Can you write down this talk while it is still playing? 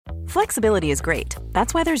Flexibility is great.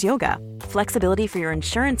 That's why there's yoga. Flexibility for your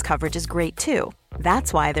insurance coverage is great too.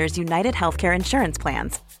 That's why there's United Healthcare Insurance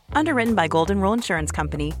Plans. Underwritten by Golden Rule Insurance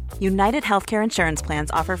Company, United Healthcare Insurance Plans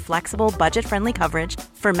offer flexible, budget-friendly coverage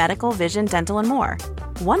for medical, vision, dental, and more.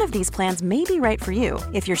 One of these plans may be right for you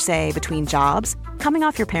if you're, say, between jobs, coming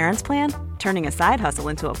off your parents' plan, turning a side hustle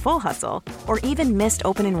into a full hustle, or even missed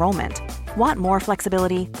open enrollment. Want more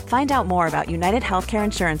flexibility? Find out more about United Healthcare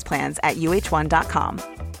Insurance Plans at uh1.com.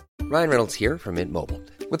 Ryan Reynolds here from Mint Mobile.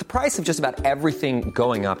 With the price of just about everything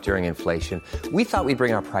going up during inflation, we thought we'd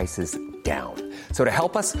bring our prices down. So to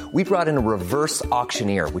help us, we brought in a reverse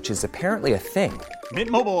auctioneer, which is apparently a thing. Mint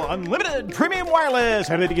Mobile Unlimited Premium Wireless.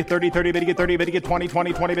 How to get 30, 30, bit to get 30, bit to get 20,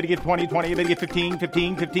 20, 20, bit to get 20, 20, bit to get 15,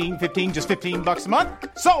 15, 15, 15, just $15 a month?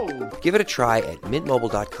 Sold! Give it a try at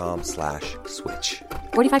mintmobile.com/switch.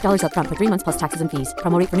 $45 up front for 3 months plus taxes and fees.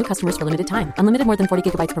 Promo rate for new customers for limited time. Unlimited more than 40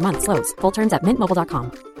 gigabytes per month. Slows full terms at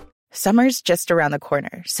mintmobile.com. Summer's just around the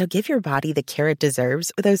corner, so give your body the care it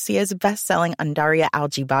deserves with Osea's best-selling Undaria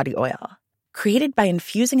Algae Body Oil. Created by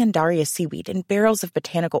infusing Undaria seaweed in barrels of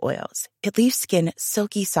botanical oils, it leaves skin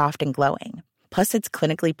silky soft and glowing. Plus, it's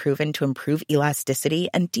clinically proven to improve elasticity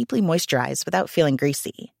and deeply moisturize without feeling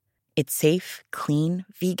greasy. It's safe, clean,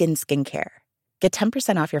 vegan skincare. Get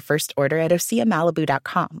 10% off your first order at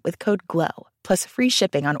OseaMalibu.com with code GLOW, plus free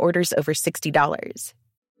shipping on orders over $60.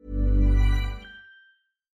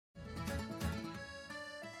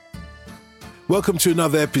 Welcome to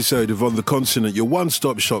another episode of On the Continent, your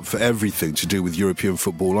one-stop shop for everything to do with European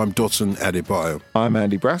football. I'm Dotun Adebayo. I'm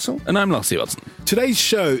Andy Brassel. And I'm Lassie Watson. Today's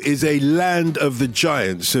show is a land of the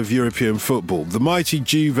giants of European football. The mighty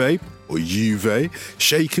Juve,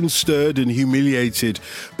 shaken, stirred and humiliated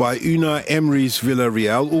by Unai Emery's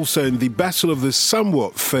Villarreal, also in the battle of the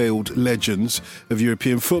somewhat failed legends of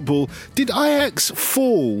European football. Did Ajax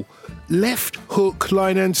fall left hook,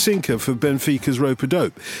 line and sinker for Benfica's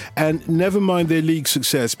rope-a-dope? And never mind their league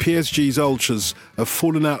success, PSG's ultras have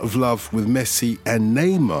fallen out of love with Messi and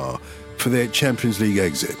Neymar for their Champions League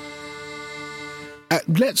exit.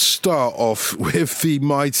 Let's start off with the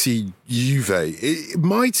mighty Juve.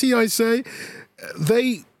 Mighty, I say.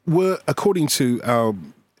 They were, according to our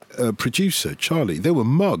producer, Charlie, they were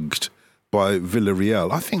mugged by Villarreal.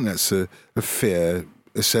 I think that's a fair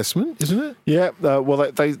assessment, isn't it? Yeah, well,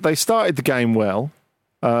 they started the game well,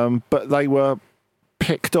 but they were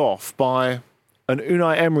picked off by an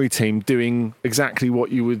Unai Emery team doing exactly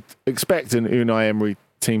what you would expect an Unai Emery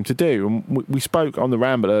team to do. And we spoke on the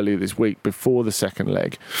Ramble earlier this week before the second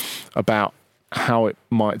leg about how it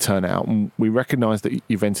might turn out. And we recognised that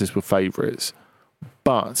Juventus were favourites.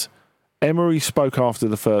 But Emery spoke after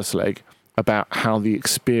the first leg about how the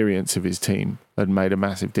experience of his team had made a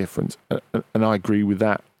massive difference. And I agree with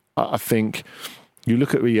that. I think you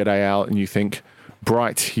look at Villarreal and you think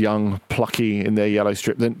bright, young, plucky in their yellow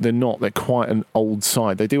strip. They're not. They're quite an old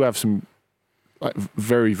side. They do have some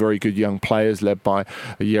very, very good young players led by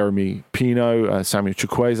Jeremy Pino, Samuel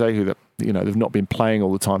Chukwueze, who they've not been playing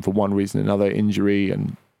all the time for one reason or another, injury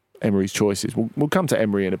and Emery's choices. We'll come to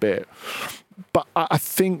Emery in a bit. But I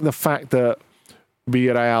think the fact that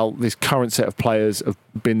Villarreal, this current set of players, have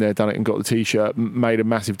been there, done it and got the T-shirt, made a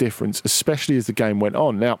massive difference, especially as the game went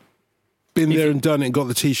on. Now, been there and done it and got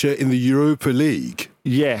the T-shirt in the Europa League.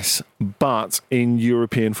 Yes, but in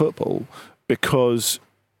European football, because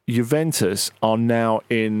Juventus are now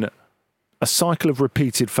in a cycle of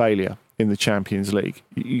repeated failure in the Champions League.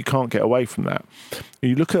 You can't get away from that.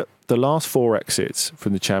 You look at the last 4 exits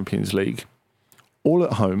from the Champions League, all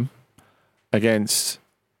at home, against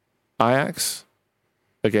Ajax,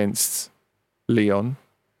 against Lyon,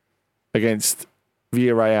 against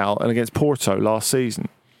Villarreal, and against Porto last season.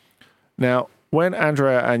 Now, when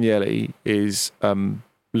Andrea Agnelli is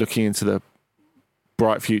looking into the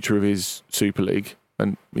bright future of his Super League,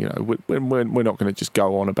 and we're not going to just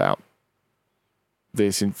go on about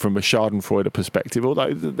this from a Schadenfreude perspective,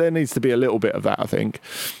 although there needs to be a little bit of that, I think.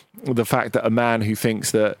 The fact that a man who thinks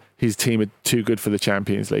that his team are too good for the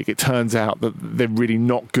Champions League, it turns out that they're really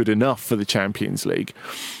not good enough for the Champions League.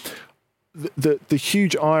 The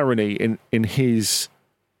huge irony in his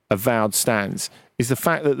avowed stance is the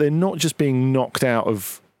fact that they're not just being knocked out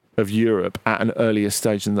of Europe at an earlier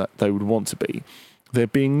stage than that they would want to be. They're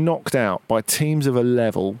being knocked out by teams of a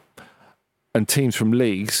level and teams from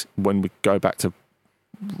leagues, when we go back to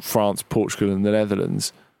France, Portugal and the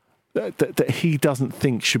Netherlands, that he doesn't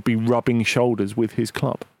think should be rubbing shoulders with his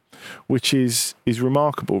club, which is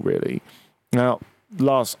remarkable, really. Now,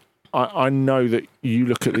 Lars, I know that you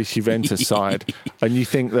look at this Juventus side and you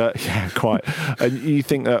think that, and you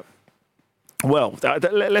think that, well,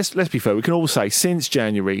 let's be fair, we can all say since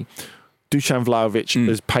January, Dusan Vlahovic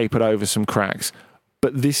has papered over some cracks,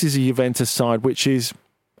 but this is a Juventus side which is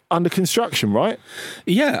under construction, right?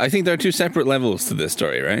 Yeah, I think there are two separate levels to this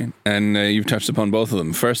story, right? And you've touched upon both of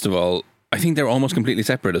them. First of all, I think they're almost completely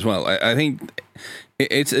separate as well. I think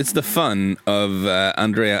it's the fun of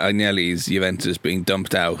Andrea Agnelli's Juventus being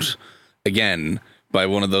dumped out again by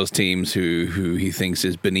one of those teams who he thinks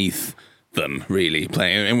is beneath them, really,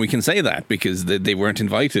 playing. And we can say that because they weren't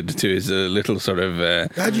invited to his little sort of...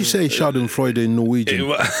 how do you say Schadenfreude in Norwegian?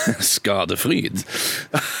 Skadefryd.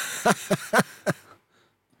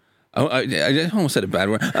 I almost said a bad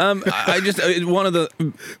word. One of the...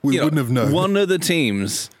 We wouldn't have known. One of the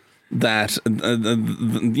teams that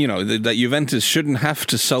that Juventus shouldn't have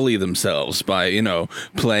to sully themselves by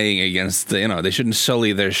playing against they shouldn't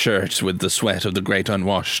sully their shirts with the sweat of the great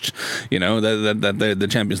unwashed that the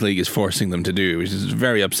Champions League is forcing them to do, which is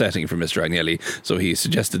very upsetting for Mr. Agnelli. So he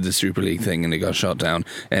suggested the Super League thing and it got shot down,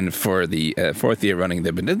 and for the fourth year running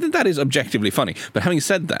that is objectively funny. But having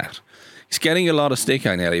said that, he's getting a lot of stick,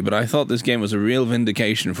 Agnelli, but I thought this game was a real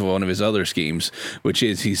vindication for one of his other schemes, which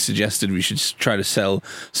is he suggested we should try to sell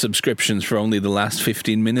subscriptions for only the last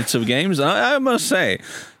 15 minutes of games. I must say,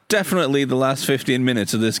 definitely the last 15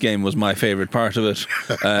 minutes of this game was my favourite part of it.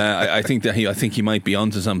 I think he might be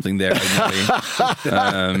onto something there.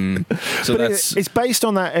 So it's based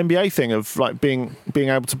on that NBA thing of like being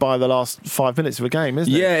able to buy the last 5 minutes of a game,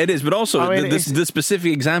 isn't it? Yeah, it is. But also, the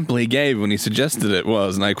specific example he gave when he suggested it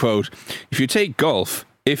was, and I quote, "If you take golf,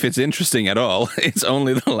 if it's interesting at all, it's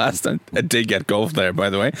only the last... I did get golf there,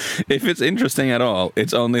 by the way. If it's interesting at all,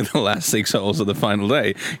 it's only the last 6 holes of the final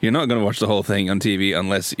day. You're not going to watch the whole thing on TV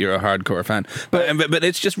unless you're a hardcore fan." But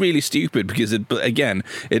it's just really stupid because,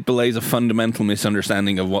 it belays a fundamental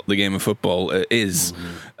misunderstanding of what the game of football is,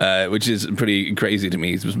 which is pretty crazy to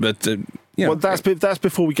me. But... well, that's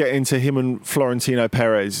before we get into him and Florentino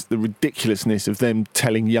Perez, the ridiculousness of them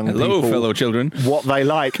telling young people, fellow children, what they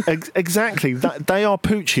like. Exactly. They are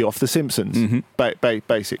Poochie off The Simpsons,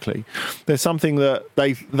 basically. There's something that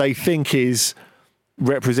they think is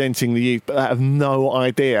representing the youth, but they have no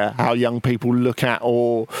idea how young people look at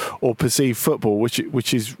or perceive football,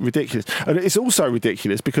 which is ridiculous. And it's also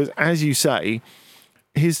ridiculous because, as you say,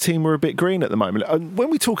 his team are a bit green at the moment. And when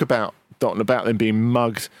we talk about them being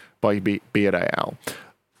mugged by Villarreal,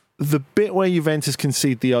 the bit where Juventus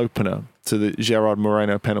concede the opener to the Gerard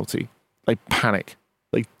Moreno penalty, they panic.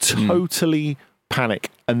 They totally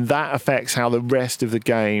panic. And that affects how the rest of the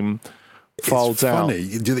game folds out.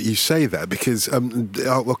 It's funny that you say that because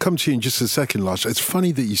I'll come to you in just a second, Lars. It's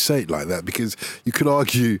funny that you say it like that because you could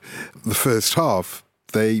argue the first half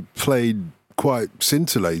they played quite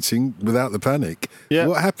scintillating without the panic. Yeah.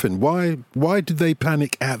 What happened? Why did they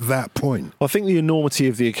panic at that point? Well, I think the enormity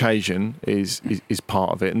of the occasion is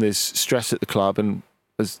part of it, and there's stress at the club. And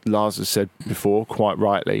as Lars has said before, quite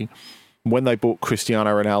rightly, when they bought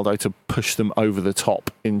Cristiano Ronaldo to push them over the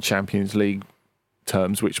top in Champions League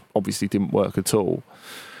terms, which obviously didn't work at all,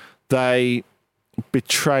 they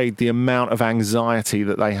betrayed the amount of anxiety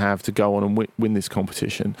that they have to go on and win this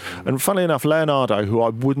competition. And funnily enough, Leonardo, who I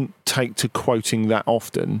wouldn't take to quoting that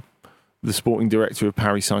often, the sporting director of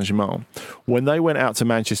Paris Saint-Germain, when they went out to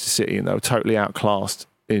Manchester City and they were totally outclassed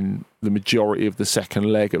in the majority of the second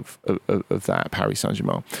leg of that Paris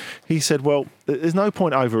Saint-Germain, he said, well, there's no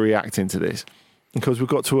point overreacting to this because we've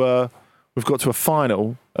got to a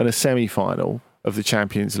final and a semi-final of the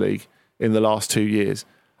Champions League in the last 2 years.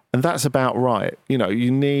 And that's about right.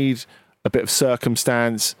 You need a bit of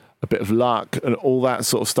circumstance, a bit of luck, and all that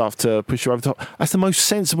sort of stuff to push you over the top. That's the most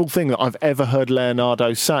sensible thing that I've ever heard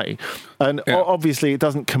Leonardo say. And obviously, it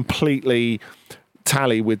doesn't completely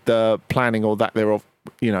tally with the planning or that thereof.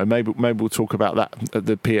 Maybe we'll talk about that at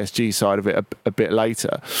the PSG side of it a bit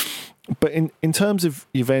later. But in terms of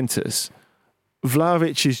Juventus,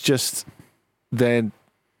 Vlahovic is just their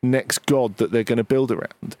next god that they're going to build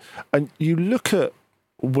around. And you look at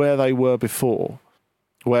where they were before,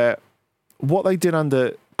 where what they did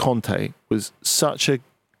under Conte was such a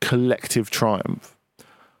collective triumph.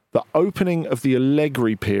 The opening of the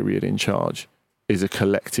Allegri period in charge is a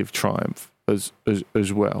collective triumph as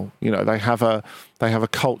well. They have a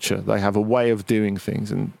culture, they have a way of doing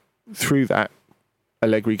things, and through that,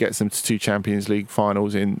 Allegri gets them to 2 Champions League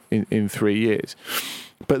finals in 3 years.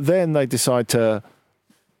 But then they decide to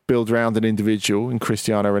build around an individual in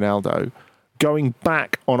Cristiano Ronaldo, going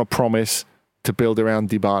back on a promise to build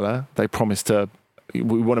around Dybala. They promised we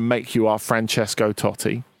want to make you our Francesco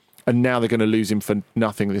Totti. And now they're going to lose him for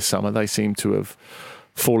nothing this summer. They seem to have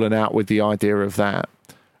fallen out with the idea of that.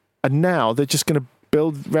 And now they're just going to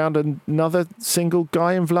build around another single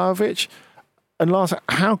guy in Vlahovic. Lars,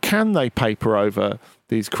 how can they paper over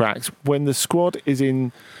these cracks when the squad is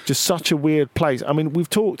in just such a weird place? I mean, we've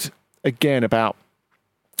talked again about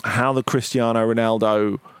how the Cristiano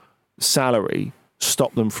Ronaldo salary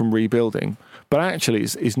stopped them from rebuilding. But actually,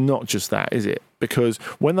 it's not just that, is it? Because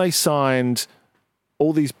when they signed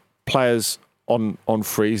all these players on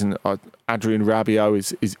freeze, and Adrien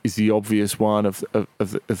Rabiot is the obvious one of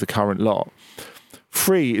the current lot.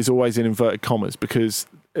 Free is always in inverted commas because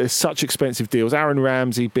it's such expensive deals. Aaron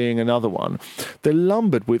Ramsey being another one. They're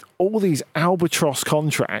lumbered with all these albatross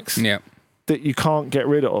contracts that you can't get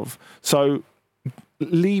rid of. So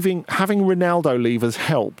having Ronaldo leave has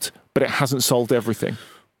helped, but it hasn't solved everything.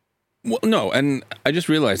 Well, no, and I just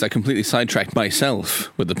realised I completely sidetracked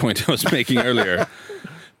myself with the point I was making earlier.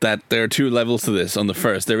 That there are two levels to this. On the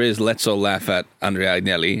first, there is let's all laugh at Andrea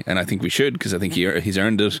Agnelli, and I think we should because I think he's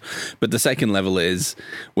earned it. But the second level is,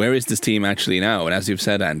 where is this team actually now? And as you've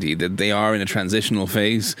said, Andy, that they are in a transitional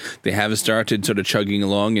phase. They have started sort of chugging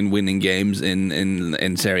along and winning games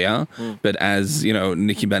in Serie A. But as you know,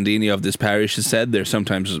 Nicky Bandini of this parish has said, they're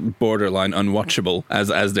sometimes borderline unwatchable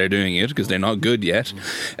as they're doing it because they're not good yet.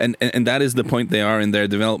 And that is the point they are in their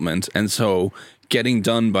development. And so getting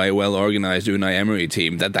done by a well-organised Unai Emery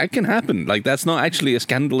team, that can happen. Like, that's not actually a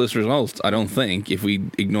scandalous result, I don't think, if we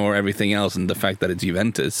ignore everything else and the fact that it's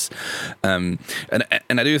Juventus. And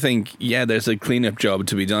I do think, there's a clean-up job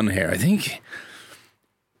to be done here. I think,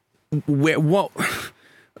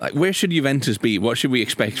 where should Juventus be? What should we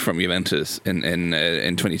expect from Juventus in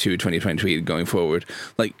 2023 going forward?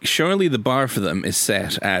 Like, surely the bar for them is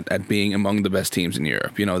set at being among the best teams in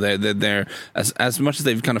Europe. You know, they're as much as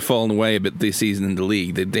they've kind of fallen away a bit this season in the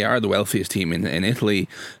league, they are the wealthiest team in Italy.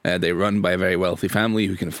 They're run by a very wealthy family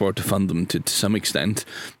who can afford to fund them to some extent.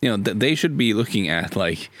 You know, they should be looking at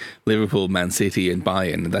like Liverpool, Man City, and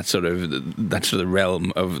Bayern, that sort of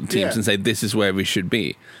realm of teams, and say this is where we should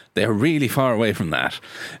be. They're really far away from that.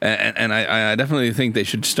 And I definitely think they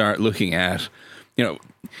should start looking at, you know,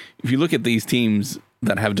 if you look at these teams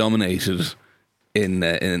that have dominated in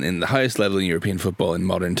the highest level in European football in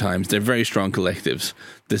modern times, they're very strong collectives.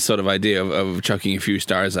 This sort of idea of chucking a few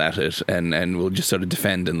stars at it and we'll just sort of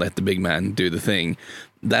defend and let the big man do the thing,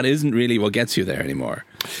 that isn't really what gets you there anymore.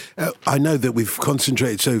 I know that we've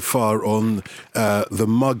concentrated so far on the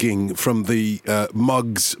mugging from the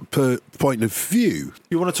mug's point of view.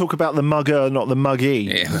 You want to talk about the mugger, not the muggy?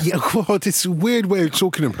 Yeah, well, it's a weird way of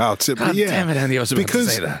talking about it. But damn it, Andy, I was about to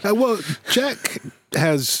say that. Well, Jack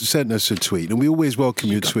has sent us a tweet, and we always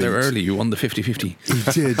welcome your tweets. There early, you won the 50-50. He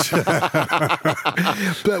did.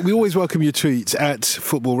 But we always welcome your tweets at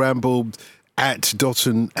Football Ramble, at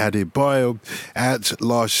Dotun Adebayo, at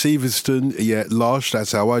Lars Severston, Lars,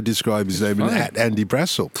 that's how I describe his name, and at Andy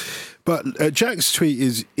Brassel. But Jack's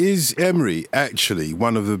tweet is Emery actually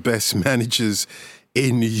one of the best managers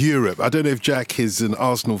in Europe? I don't know if Jack is an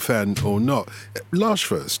Arsenal fan or not. Lars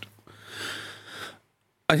first.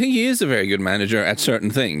 I think he is a very good manager at certain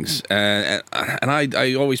things. And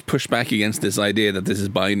I always push back against this idea that this is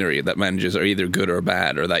binary, that managers are either good or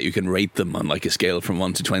bad, or that you can rate them on like a scale from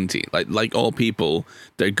 1 to 20. Like all people,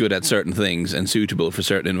 they're good at certain things and suitable for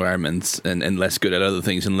certain environments and less good at other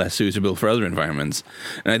things and less suitable for other environments.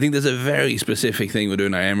 And I think there's a very specific thing with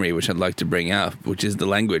Unai Emery which I'd like to bring up, which is the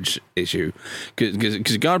language issue.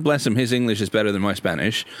 Because God bless him, his English is better than my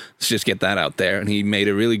Spanish. Let's just get that out there. And he made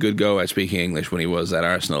a really good go at speaking English when he was at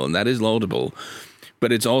Arsenal, and that is laudable.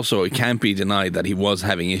 But it can't be denied that he was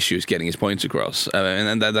having issues getting his points across.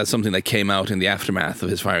 And that's something that came out in the aftermath of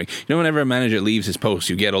his firing. You know, whenever a manager leaves his post,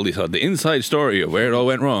 you get all these, the inside story of where it all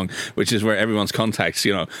went wrong, which is where everyone's contacts,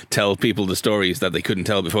 tell people the stories that they couldn't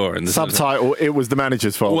tell before. And subtitle, it was the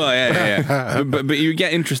manager's fault. Well, yeah. but you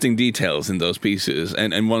get interesting details in those pieces.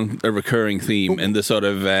 And a recurring theme in the sort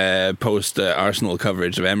of post-Arsenal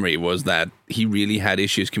coverage of Emery was that he really had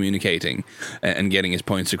issues communicating and getting his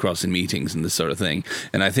points across in meetings and this sort of thing.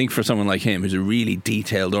 And I think for someone like him, who's a really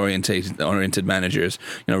detailed oriented managers,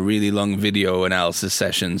 really long video analysis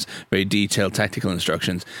sessions, very detailed tactical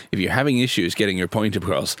instructions, if you're having issues getting your point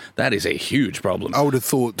across, that is a huge problem. I would have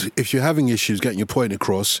thought if you're having issues getting your point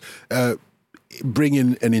across, bring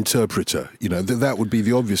in an interpreter. That would be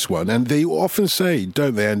the obvious one. And they often say,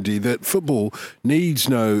 don't they, Andy, that football needs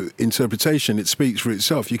no interpretation. It speaks for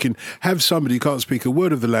itself. You can have somebody who can't speak a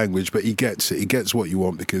word of the language, but he gets it. He gets what you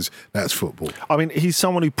want because that's football. I mean, he's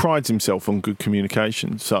someone who prides himself on good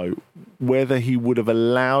communication. So whether he would have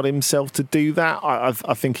allowed himself to do that,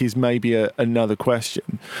 I think is maybe another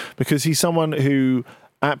question. Because he's someone who,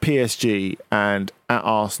 at PSG and at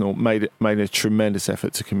Arsenal, made a tremendous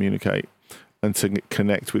effort to communicate and to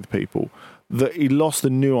connect with people. That he lost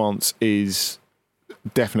the nuance is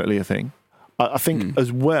definitely a thing. I think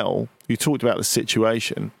as well, you talked about the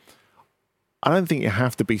situation. I don't think you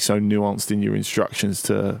have to be so nuanced in your instructions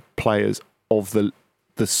to players of the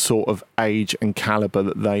sort of age and calibre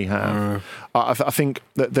that they have. I think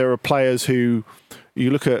that there are players who,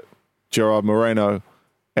 you look at Gerard Moreno,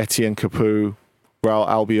 Etienne Capoue, Raul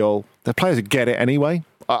Albiol, they're players who get it anyway.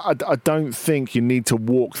 I don't think you need to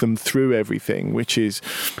walk them through everything, which is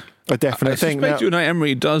a definite thing. I suspect Unai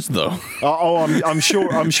Emery does, though. I'm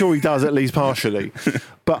sure he does, at least partially.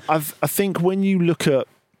 But I think when you look at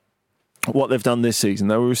what they've done this season,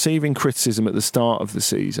 they were receiving criticism at the start of the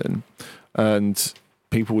season, and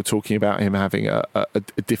people were talking about him having a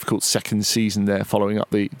difficult second season there following up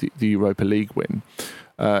the Europa League win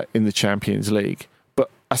in the Champions League. But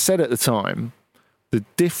I said at the time, the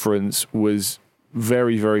difference was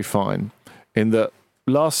very, very fine in that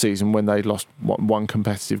last season, when they lost one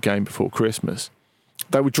competitive game before Christmas,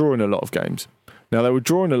 they were drawing a lot of games. Now, they were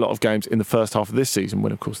drawing a lot of games in the first half of this season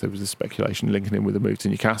when, of course, there was the speculation linking him with a move to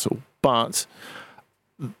Newcastle. But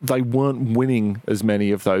they weren't winning as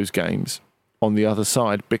many of those games on the other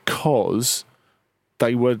side because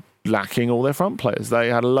they were lacking all their front players. They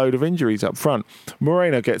had a load of injuries up front.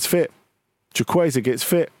 Moreno gets fit. Chukwueze gets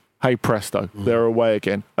fit. Hey, presto, they're away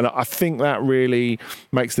again. And I think that really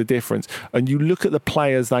makes the difference. And you look at the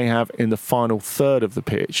players they have in the final third of the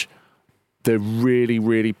pitch, they're really,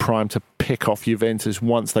 really primed to pick off Juventus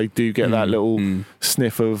once they do get that little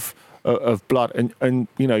sniff of blood. And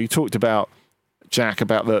you know, you talked about, Jack,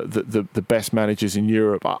 about the best managers in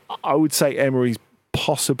Europe. I would say Emery's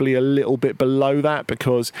possibly a little bit below that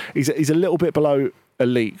because he's a little bit below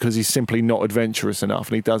elite because he's simply not adventurous enough,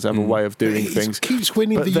 and he does have a way of doing things. He keeps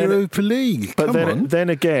winning the Europa League. But then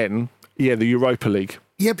again, the Europa League.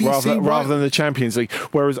 Yeah, but rather than the Champions League.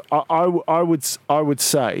 Whereas I would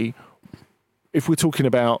say, if we're talking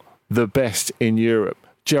about the best in Europe,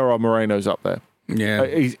 Gerard Moreno's up there. Yeah,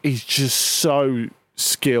 he's just so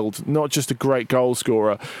skilled. Not just a great goal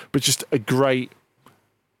scorer, but just a great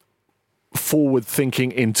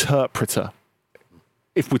forward-thinking interpreter.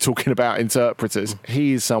 If we're talking about interpreters,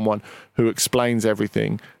 he is someone who explains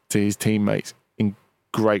everything to his teammates in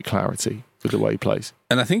great clarity with the way he plays.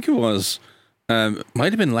 And I think it was,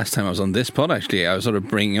 might have been last time I was on this pod, actually, I was sort of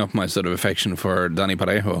bringing up my sort of affection for Dani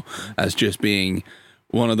Parejo as just being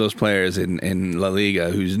one of those players in La Liga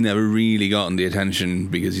who's never really gotten the attention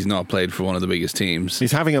because he's not played for one of the biggest teams.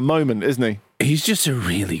 He's having a moment, isn't he? He's just a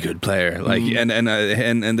really good player, like, and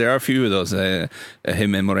there are a few of those,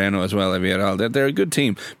 him and Moreno as well. They're a good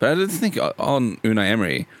team, but I didn't think on Unai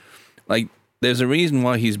Emery, like, there's a reason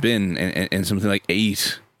why he's been in something like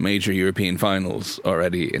 8 major European finals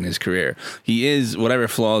already in his career. He is, whatever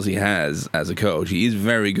flaws he has as a coach, he is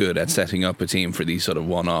very good at setting up a team for these sort of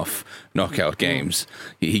one-off knockout games.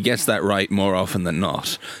 He gets that right more often than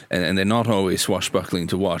not, and they're not always swashbuckling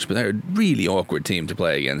to watch, but they're a really awkward team to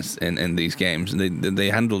play against in these games, and they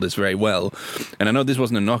handle this very well. And I know this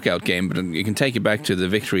wasn't a knockout game, but you can take it back to the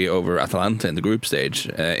victory over Atalanta in the group stage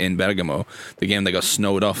in Bergamo, the game they got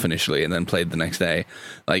snowed off initially and then played the next day.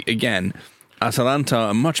 Like, again, Atalanta,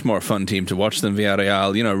 a much more fun team to watch than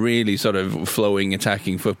Villarreal, really sort of flowing,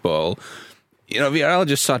 attacking football. Villarreal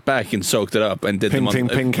just sat back and soaked it up and did them on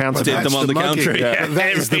the counter. Yeah.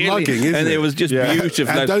 That is the mugging, isn't it? And it was just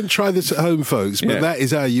beautiful. And don't try this at home, folks, but that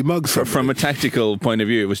is how you mug somebody. From a tactical point of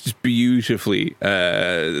view, it was just beautifully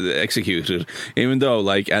executed. Even though,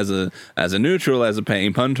 like, as a neutral, as a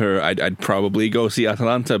paying punter, I'd probably go see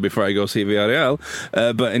Atalanta before I go see Villarreal.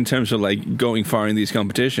 But in terms of, like, going far in these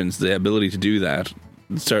competitions, the ability to do that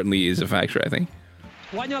certainly is a factor, I think.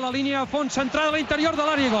 Guanya la línia a fons centrada a l'interior de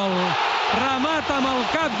l'àrea, gol. Remata amb el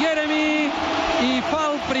cap Jeremy i fa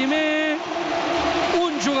el primer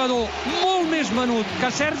un jugador molt més menut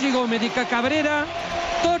que Sergi Gómez i que Cabrera,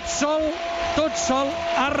 tot sol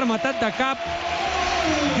ha rematat de cap.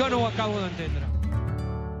 Jo no ho acabo d'entendre.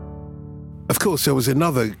 Of course, there was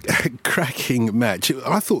another cracking match.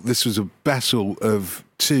 I thought this was a battle of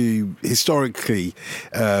two historically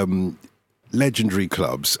legendary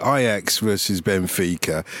clubs, Ajax versus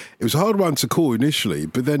Benfica. It was a hard one to call initially,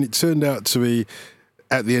 but then it turned out to be,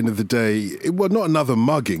 at the end of the day, not another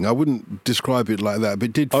mugging. I wouldn't describe it like that, but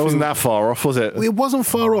it did. I wasn't that far off, was it? It wasn't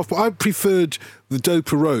far off, but I preferred the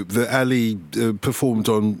dope rope that Ali performed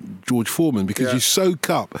on George Foreman because you soak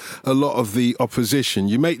up a lot of the opposition.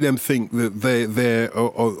 You make them think that they're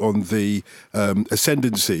on the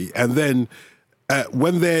ascendancy, and then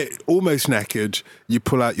when they're almost knackered, you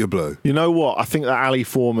pull out your blow. You know what? I think that Ali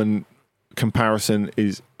Foreman comparison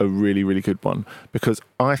is a really, really good one because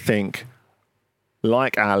I think,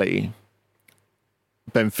 like Ali,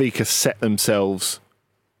 Benfica set themselves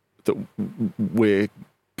that we're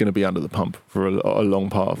going to be under the pump for a long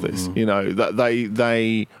part of this. You know, that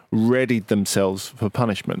they readied themselves for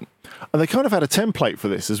punishment. And they kind of had a template for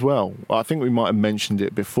this as well. I think we might have mentioned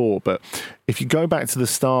it before, but if you go back to the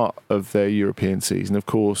start of their European season, of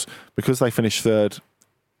course, because they finished third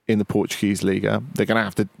in the Portuguese Liga, they're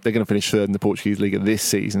going to finish third in the Portuguese Liga this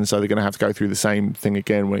season, so they're going to have to go through the same thing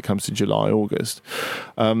again when it comes to July, August.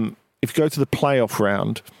 If you go to the playoff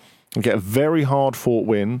round and get a very hard-fought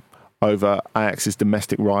win over Ajax's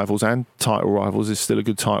domestic rivals and title rivals, is still a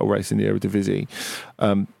good title race in the Eredivisie.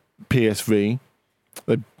 PSV,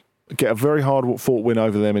 they get a very hard-fought win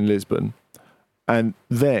over them in Lisbon, and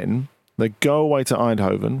then they go away to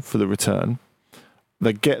Eindhoven for the return.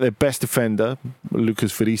 They get their best defender,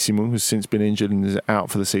 Lucas Verissimo, who's since been injured and is out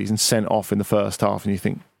for the season, sent off in the first half, and you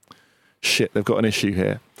think, shit, they've got an issue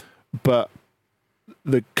here. But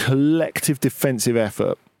the collective defensive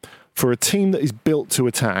effort for a team that is built to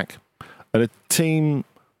attack, and a team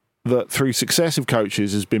that through successive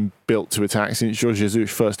coaches has been built to attack since Jorge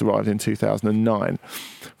Jesus first arrived in 2009,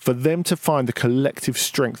 for them to find the collective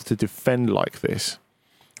strength to defend like this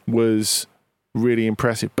was really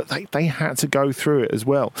impressive. But they had to go through it as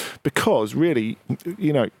well, because really,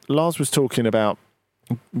 you know, Lars was talking about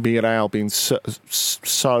Villarreal being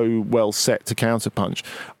so well set to counterpunch.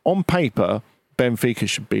 On paper, Benfica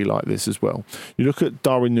should be like this as well. You look at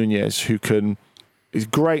Darwin Núñez, who is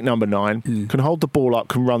great number 9, can hold the ball up,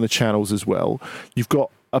 can run the channels as well. You've got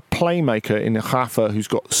a playmaker in Rafa who's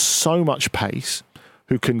got so much pace,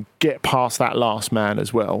 who can get past that last man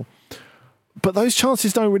as well. But those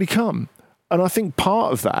chances don't really come. And I think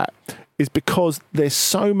part of that is because they're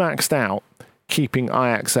so maxed out keeping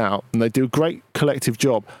Ajax out, and they do a great collective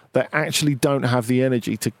job, they actually don't have the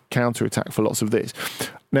energy to counter-attack for lots of this.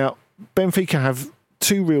 Now, Benfica have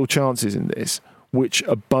 2 real chances in this, which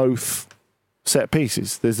are both set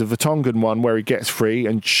pieces. There's the Vertonghen one where he gets free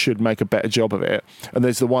and should make a better job of it, and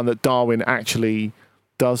there's the one that Darwin actually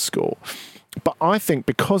does score. But I think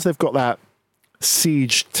because they've got that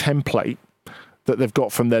siege template that they've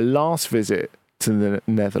got from their last visit to the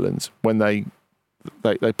Netherlands, when they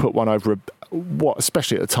put one over what,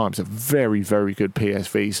 especially at the time, is a very, very good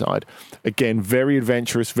PSV side. Again, very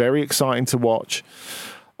adventurous, very exciting to watch.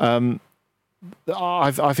 I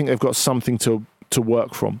think they've got something to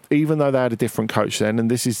work from, even though they had a different coach then. And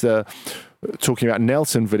this is talking about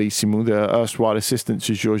Nelson Verissimo, the erstwhile assistant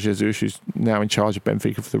to Jorge Jesus, who's now in charge of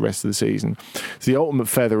Benfica for the rest of the season. It's the ultimate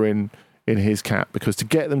feather in his cap, because to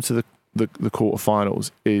get them to the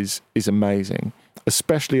quarterfinals is amazing,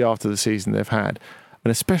 especially after the season they've had,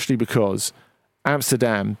 and especially because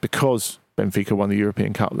Amsterdam, because Benfica won the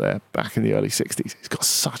European Cup there back in the early 60s, it's got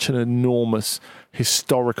such an enormous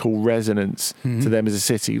historical resonance to them as a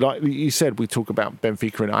city. Like you said, we talk about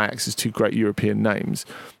Benfica and Ajax as 2 great European names,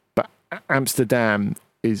 but Amsterdam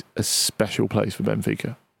is a special place for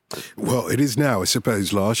Benfica. Well, it is now, I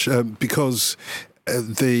suppose, Lars, because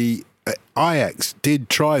the Ajax did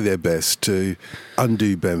try their best to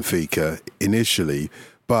undo Benfica initially,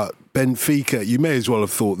 but Benfica, you may as well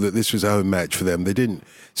have thought that this was a home match for them. They didn't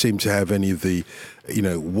seem to have any of the,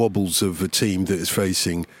 wobbles of a team that is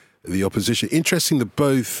facing the opposition. Interesting that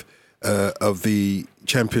both of the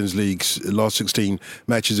Champions League's last 16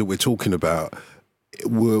 matches that we're talking about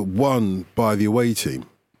were won by the away team.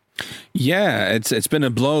 Yeah, it's been a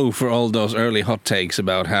blow for all those early hot takes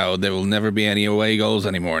about how there will never be any away goals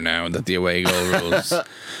anymore now that the away goal rules.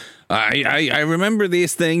 I remember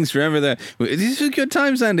these things. These are good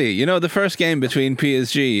times, Andy. You know, the first game between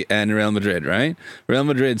PSG and Real Madrid, right? Real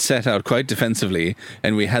Madrid set out quite defensively,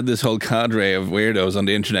 and we had this whole cadre of weirdos on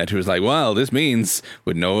the internet who was like, well, this means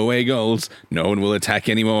with no away goals, no one will attack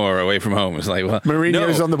anymore away from home. It's like, well,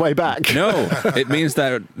 Mourinho's on the way back. No, it means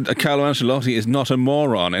that Carlo Ancelotti is not a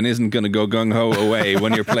moron and isn't going to go gung-ho away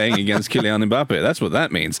when you're playing against Kylian Mbappe. That's what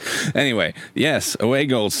that means. Anyway, yes, away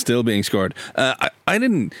goals still being scored.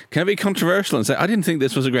 Can I be controversial and say I didn't think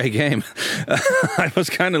this was a great game? I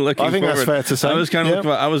was kind of looking. I think that's fair to say. I was kind of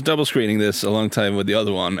I was double screening this a long time with the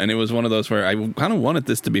other one, and it was one of those where I kind of wanted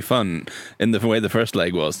this to be fun in the way the first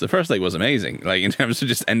leg was. The first leg was amazing, like in terms of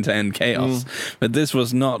just end-to-end chaos, but this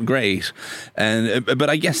was not great. But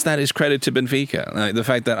I guess that is credit to Benfica, like the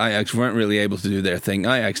fact that Ajax weren't really able to do their thing.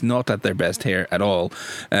 Ajax not at their best here at all,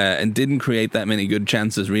 and didn't create that many good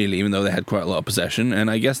chances really, even though they had quite a lot of possession.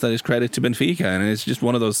 And I guess that is credit to Benfica, and it's just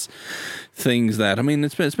one of those things that, I mean,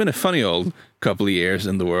 it's been a funny old couple of years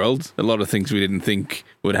in the world. A lot of things we didn't think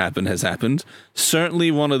would happen has happened.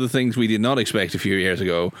 Certainly one of the things we did not expect a few years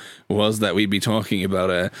ago was that we'd be talking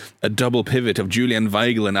about a double pivot of Julian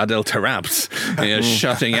Weigl and Adel Taarabt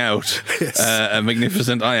shutting out a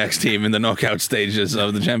magnificent Ajax team in the knockout stages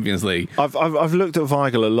of the Champions League. I've looked at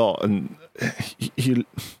Weigl a lot, and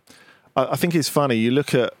I think it's funny. You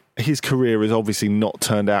look at his career has obviously not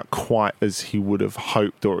turned out quite as he would have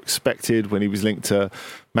hoped or expected when he was linked to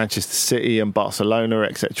Manchester City and Barcelona,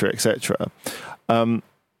 etc., etc. Borussia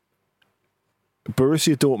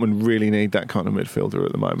Dortmund really need that kind of midfielder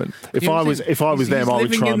at the moment. If I was them, I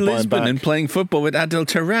would try and buy him back. And playing football with Adel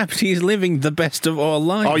Taarabt, he's living the best of all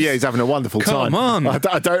lives. Oh yeah, he's having a wonderful time. Come on,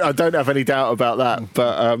 I don't have any doubt about that.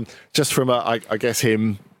 But just from I guess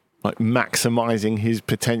him like maximising his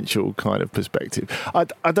potential kind of perspective. I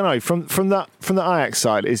don't know, from the Ajax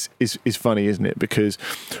side is funny, isn't it? Because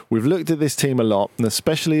we've looked at this team a lot, and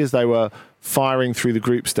especially as they were firing through the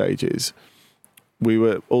group stages, we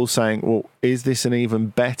were all saying, well, is this an even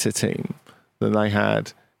better team than they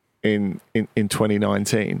had in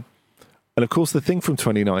 2019? And of course, the thing from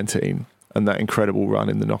 2019 and that incredible run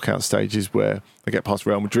in the knockout stages where they get past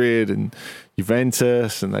Real Madrid and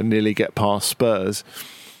Juventus and they nearly get past Spurs,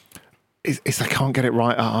 is they can't get it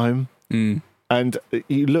right at home. And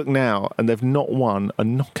you look now, and they've not won a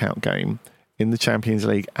knockout game in the Champions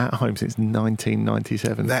League at home since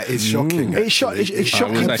 1997. That is shocking. It's shocking.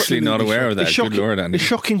 I was actually not aware of that. It's shocking, Good Lord, Andy. It's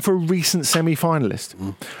shocking for a recent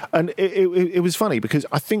semi-finalist. And it was funny because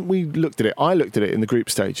I think I looked at it in the group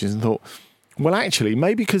stages and thought, well, actually,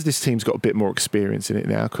 maybe because this team's got a bit more experience in it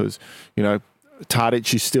now, because, you know,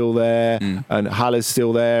 Tadic is still there and Haller's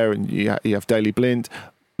still there, and you have Daley Blind.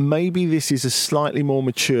 Maybe this is a slightly more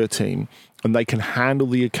mature team and they can handle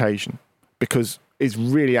the occasion because it's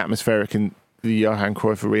really atmospheric in the Johan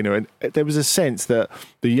Cruyff Arena. And there was a sense that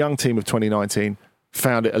the young team of 2019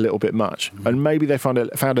 found it a little bit much. And maybe they found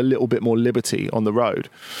a little bit more liberty on the road.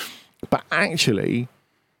 But actually,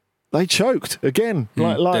 they choked again,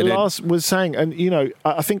 like Lars was saying. And, you know,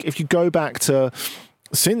 I think if you go back to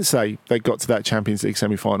since they got to that Champions League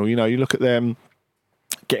semi-final, you know, you look at them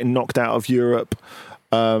getting knocked out of Europe,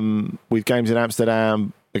 with games in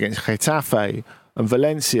Amsterdam against Getafe and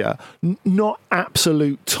Valencia, not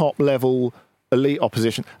absolute top-level elite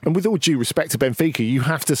opposition. And with all due respect to Benfica, you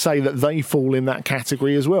have to say that they fall in that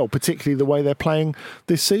category as well, particularly the way they're playing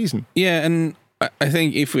this season. Yeah, and I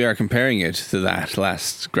think if we are comparing it to that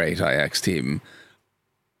last great Ajax team,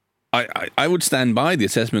 I would stand by the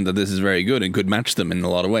assessment that this is very good and could match them in a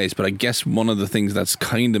lot of ways. But I guess one of the things that's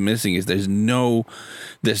kind of missing is there's no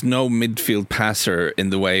midfield passer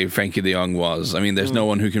in the way Frankie de Jong was. I mean, there's no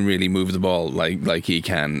one who can really move the ball like he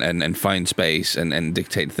can and find space and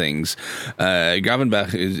dictate things.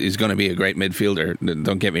 Gravenberch is going to be a great midfielder.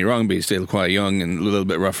 Don't get me wrong, but he's still quite young and a little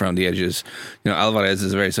bit rough around the edges. You know, Alvarez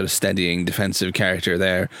is a very sort of steadying defensive character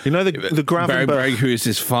there. You know, the Gravenberch, Berghuis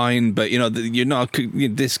is fine, but you know, you're not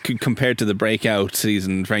this could. Compared to the breakout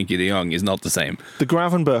season, Frankie de Jong is not the same. The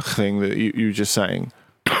Gravenberch thing that you were just saying,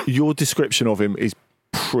 your description of him is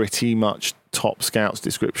pretty much Top Scout's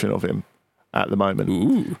description of him at the moment.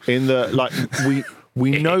 Ooh. In the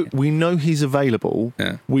we know he's available.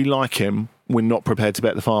 Yeah. We like him. We're not prepared to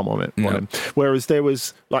bet the farm on him. Whereas there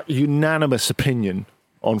was like unanimous opinion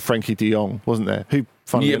on Frankie de Jong, wasn't there? Who,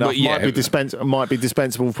 funnily enough, might be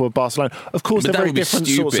dispensable for Barcelona. Of course, they're very different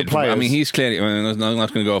sorts of players. I mean, he's clearly. I'm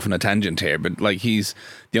not going to go off on a tangent here, but like he's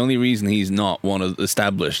the only reason he's not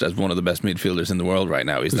established as one of the best midfielders in the world right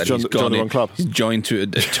now is that he's joined to a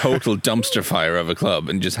total dumpster fire of a club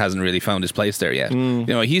and just hasn't really found his place there yet. You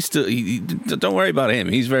know, he's still. Don't worry about him.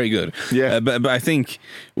 He's very good. Yeah, but I think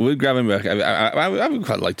with Gravenberch, I would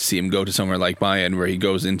quite like to see him go to somewhere like Bayern, where he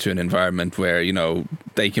goes into an environment where, you know,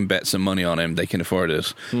 they can bet some money on him, they can afford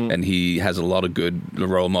it, and he has a lot of good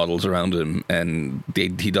role models around him, and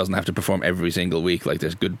he doesn't have to perform every single week. Like,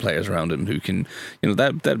 there's good players around him who can, you know,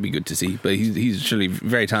 that'd be good to see. But he's actually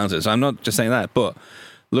very talented. So I'm not just saying that, but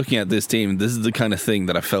looking at this team, this is the kind of thing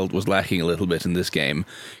that I felt was lacking a little bit in this game,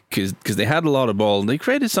 because they had a lot of ball and they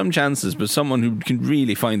created some chances, but someone who can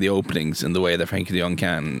really find the openings in the way that Frankie de Jong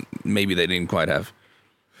can, maybe they didn't quite have.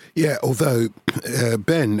 Yeah, although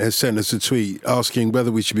Ben has sent us a tweet asking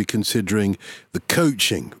whether we should be considering the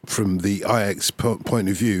coaching from the Ajax point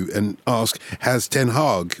of view, and ask, has Ten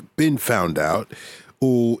Hag been found out,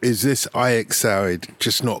 or is this Ajax side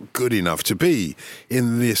just not good enough to be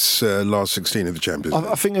in this last 16 of the Champions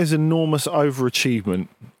League? I think there's enormous overachievement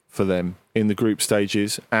for them in the group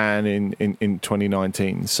stages and in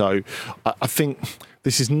 2019. So I think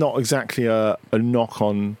this is not exactly a knock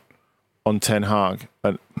on on Ten Hag.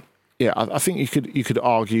 And yeah, I think you could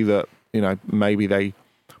argue that, you know, maybe they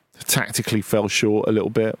tactically fell short a little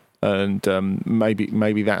bit, and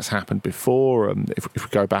maybe that's happened before. If we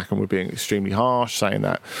go back and we're being extremely harsh, saying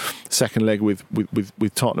that second leg with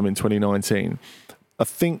Tottenham in 2019, I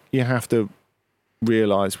think you have to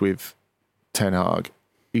realise with Ten Hag,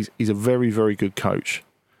 he's a very, very good coach.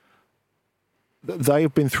 They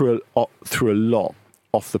have been through a lot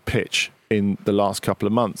off the pitch in the last couple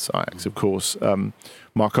of months. Ajax, of course,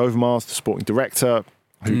 Mark Overmars, the sporting director,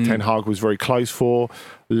 who Ten Hag was very close for,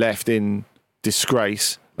 left in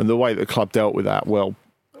disgrace, and the way that the club dealt with that, well,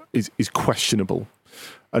 is questionable.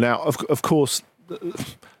 And now, of course,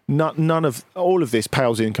 none of all of this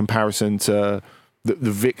pales in comparison to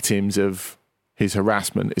the victims of his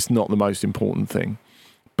harassment. It's not the most important thing,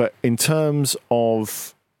 but in terms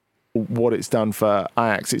of what it's done for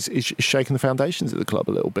Ajax, it's shaken the foundations of the club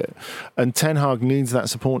a little bit. And Ten Hag needs that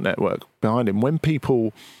support network behind him. When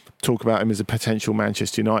people talk about him as a potential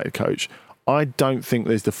Manchester United coach, I don't think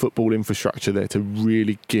there's the football infrastructure there to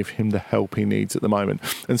really give him the help he needs at the moment.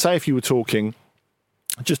 And say if you were talking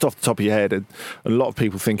just off the top of your head, and a lot of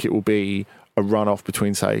people think it will be a run-off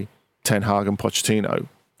between, say, Ten Hag and Pochettino.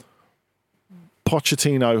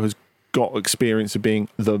 Pochettino has got experience of being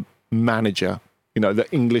the manager, you know,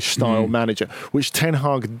 the English-style manager, which Ten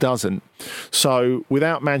Hag doesn't. So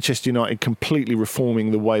without Manchester United completely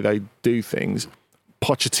reforming the way they do things,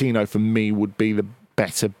 Pochettino, for me, would be the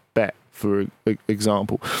better bet, for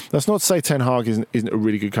example. That's not to say Ten Hag isn't a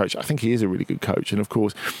really good coach. I think he is a really good coach. And, of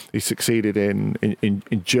course, he succeeded in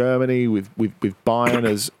Germany with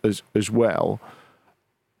Bayern as well.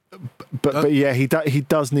 But yeah, he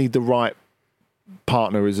does need the right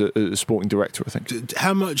partner as a sporting director, I think.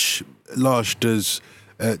 How much, Lars, does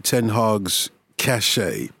Ten Hag's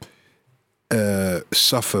cachet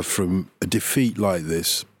suffer from a defeat like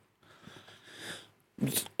this?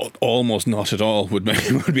 Almost not at all would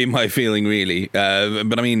be my feeling, really.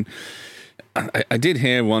 But I mean, I did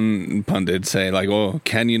hear one pundit say, like, "Oh,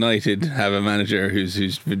 can United have a manager who's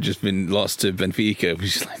just been lost to Benfica?"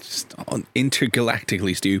 Which is like just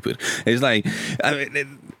intergalactically stupid. It's like, I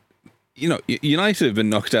mean, you know, United have been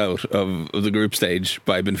knocked out of the group stage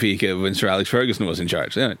by Benfica when Sir Alex Ferguson was in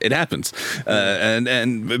charge. Yeah, it happens,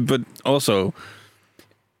 but also,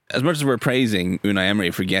 as much as we're praising Unai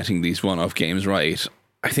Emery for getting these one-off games right,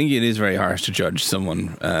 I think it is very harsh to judge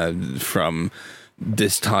someone from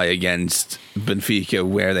this tie against Benfica,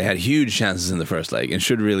 where they had huge chances in the first leg and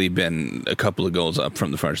should really been a couple of goals up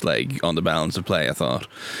from the first leg on the balance of play, I thought.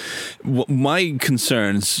 My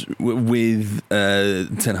concerns with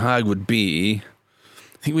Ten Hag would be,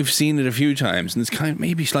 I think we've seen it a few times, and it's kind of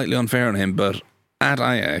maybe slightly unfair on him, but at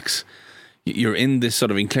Ajax, you're in this sort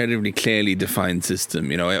of incredibly clearly defined system.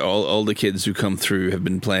 You know, all the kids who come through have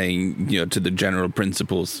been playing, you know, to the general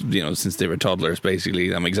principles, you know, since they were toddlers,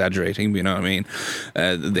 basically. I'm exaggerating, but you know what I mean?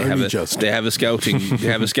 They have a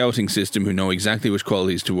scouting system who know exactly which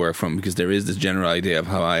qualities to work from, because there is this general idea of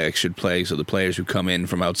how Ajax should play. So the players who come in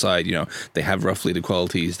from outside, you know, they have roughly the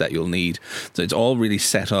qualities that you'll need. So it's all really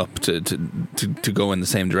set up to go in the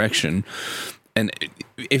same direction. And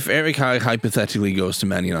if Eric Hag hypothetically goes to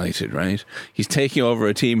Man United, right, he's taking over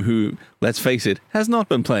a team who, let's face it, has not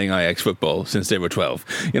been playing Ajax football since they were 12.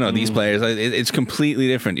 You know, these players, it's completely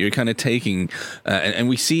different. You're kind of taking, and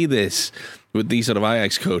we see this with these sort of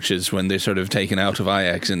Ajax coaches when they're sort of taken out of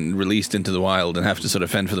Ajax and released into the wild and have to sort of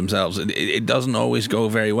fend for themselves. It doesn't always go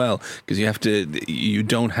very well, because you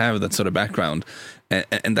don't have that sort of background.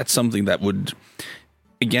 And that's something that would...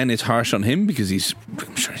 Again, it's harsh on him because he's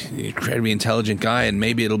an incredibly intelligent guy, and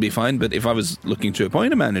maybe it'll be fine. But if I was looking to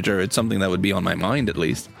appoint a manager, it's something that would be on my mind at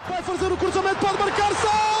least.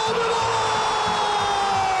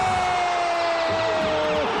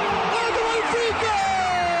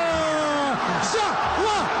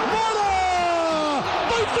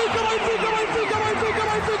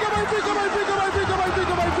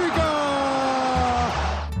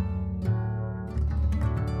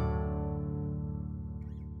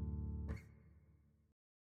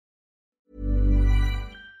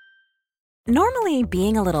 Normally,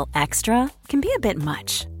 being a little extra can be a bit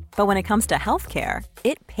much, but when it comes to healthcare,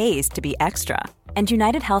 it pays to be extra. And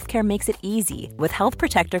United Healthcare makes it easy with Health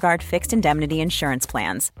Protector Guard fixed indemnity insurance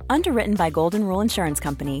plans. Underwritten by Golden Rule Insurance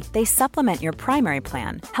Company, they supplement your primary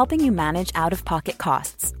plan, helping you manage out-of-pocket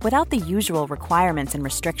costs without the usual requirements and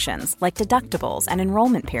restrictions like deductibles and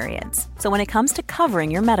enrollment periods. So when it comes to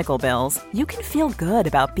covering your medical bills, you can feel good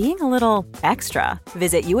about being a little extra.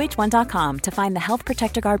 Visit uh1.com to find the Health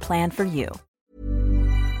Protector Guard plan for you.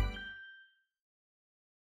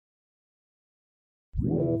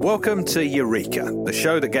 Welcome to Eureka, the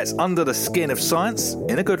show that gets under the skin of science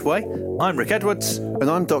in a good way. I'm Rick Edwards. And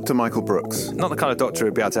I'm Dr. Michael Brooks. Not the kind of doctor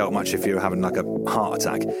who'd be able to help much if you're having like a heart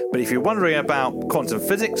attack. But if you're wondering about quantum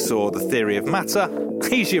physics or the theory of matter,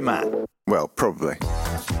 he's your man. Well, probably.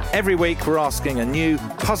 Every week we're asking a new,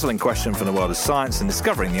 puzzling question from the world of science and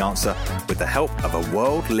discovering the answer with the help of a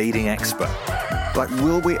world-leading expert. Like,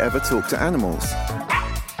 will we ever talk to animals?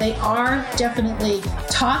 They are definitely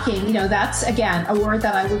talking. You know, that's, again, a word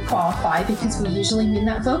that I would qualify because we usually mean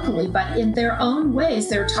that vocally. But in their own ways,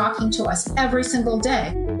 they're talking to us every single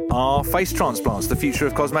day. Are face transplants the future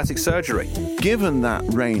of cosmetic surgery? Given that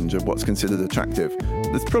range of what's considered attractive,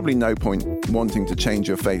 there's probably no point wanting to change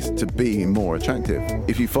your face to be more attractive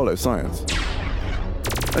if you follow science.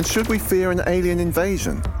 And should we fear an alien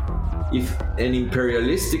invasion? If an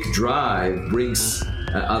imperialistic drive brings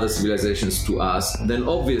other civilizations to us, then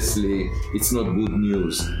obviously it's not good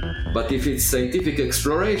news. But if it's scientific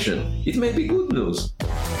exploration, it may be good news.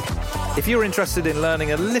 If you're interested in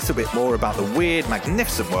learning a little bit more about the weird,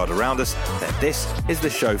 magnificent world around us, then this is the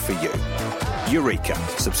show for you. Eureka.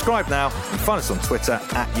 Subscribe now and find us on Twitter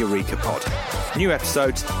 @EurekaPod. New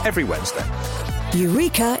episodes every Wednesday.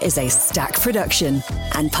 Eureka is a Stack production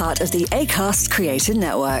and part of the Acast Creator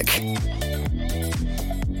Network.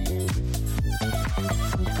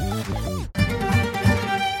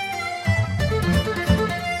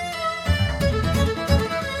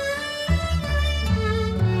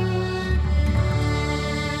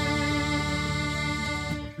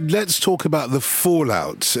 Let's talk about the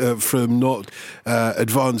fallout from not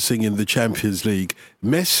advancing in the Champions League.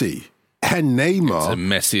 Messi and Neymar. It's a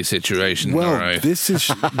messy situation. Well, all right. this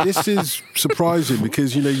is surprising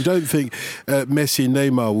because, you know, you don't think Messi and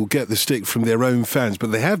Neymar will get the stick from their own fans,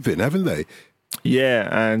 but they have been, haven't they? Yeah,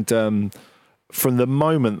 and from the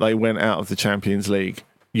moment they went out of the Champions League,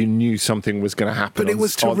 you knew something was going to happen. But it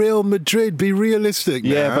was to Real Madrid. Be realistic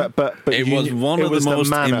now. Yeah, but it was one of the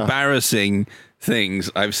most embarrassing things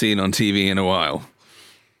I've seen on TV in a while.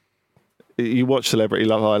 You watch Celebrity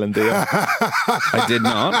Love Island, do you? I did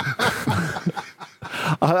not.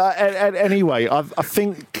 Anyway, I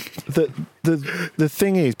think that the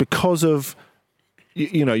thing is, because of,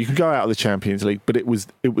 you know, you can go out of the Champions League, but it was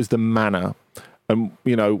the manner. And,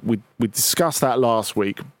 you know, we discussed that last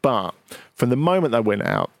week, but from the moment they went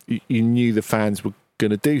out, you knew the fans were going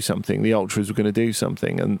to do something, the ultras were going to do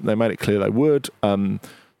something, and they made it clear they would.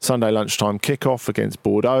 Sunday lunchtime kickoff against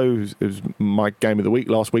Bordeaux. It was my game of the week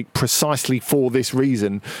last week, precisely for this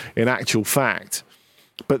reason, in actual fact.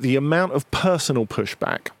 But the amount of personal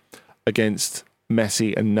pushback against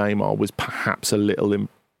Messi and Neymar was perhaps a little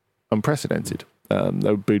unprecedented. They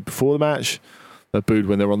were booed before the match. They were booed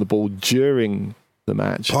when they were on the ball during the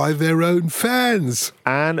match. By their own fans.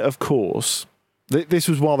 And, of course, this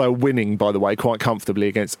was while they were winning, by the way, quite comfortably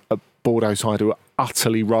against a Bordeaux side who were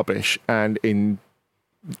utterly rubbish and in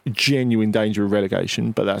genuine danger of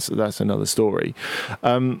relegation, but that's another story.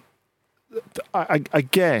 I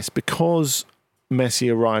guess because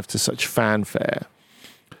Messi arrived to such fanfare,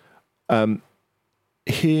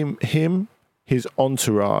 his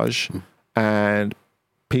entourage, and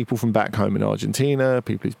people from back home in Argentina,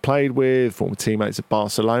 people he's played with, former teammates at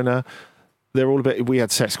Barcelona, they're all a bit. We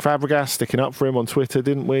had Cesc Fabregas sticking up for him on Twitter,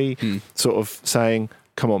 didn't we? Sort of saying,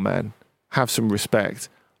 "Come on, man, have some respect."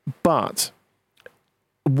 But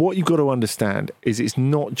what you've got to understand is it's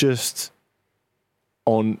not just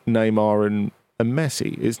on Neymar and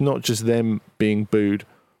Messi. It's not just them being booed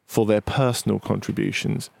for their personal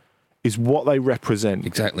contributions. It's what they represent.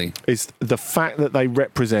 Exactly. It's the fact that they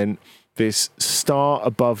represent this star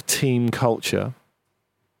above team culture.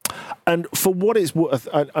 And for what it's worth,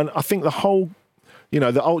 and I think the whole, you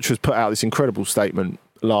know, the Ultras put out this incredible statement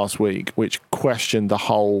last week, which questioned the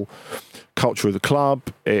whole culture of the club.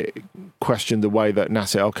 It questioned the way that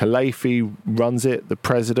Nasser Al-Khelaifi runs it, the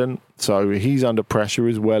president. So he's under pressure,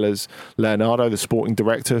 as well as Leonardo, the sporting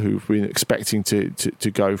director, who've been expecting to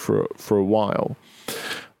go for a while.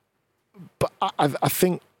 But I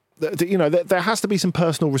think that, you know, there has to be some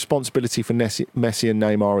personal responsibility for Messi and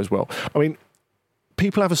Neymar as well. I mean,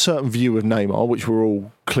 people have a certain view of Neymar, which we're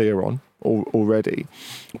all clear on already.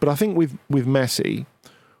 But I think with Messi,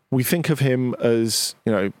 we think of him as,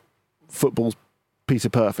 you know, football's Peter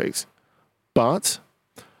Perfect. But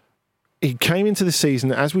he came into the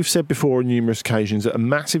season, as we've said before on numerous occasions, at a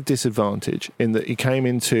massive disadvantage in that he came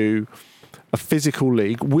into a physical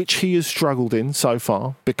league, which he has struggled in so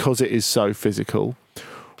far because it is so physical,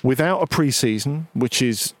 without a pre-season, which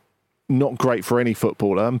is not great for any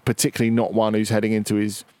footballer, and particularly not one who's heading into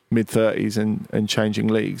his mid-30s and changing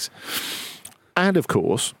leagues. And, of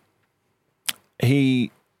course,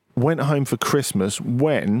 he went home for Christmas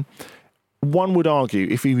when one would argue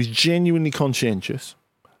if he was genuinely conscientious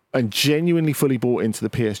and genuinely fully bought into the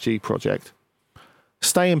PSG project,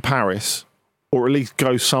 stay in Paris or at least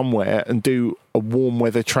go somewhere and do a warm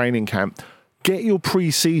weather training camp, get your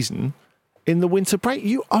pre-season in the winter break.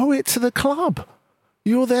 You owe it to the club.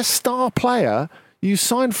 You're their star player. You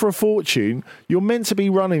signed for a fortune. You're meant to be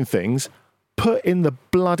running things. Put in the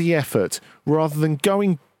bloody effort rather than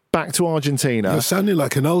going back to Argentina. You're sounding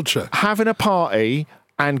like an ultra. Having a party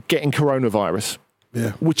and getting coronavirus.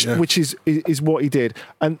 Yeah, which is what he did.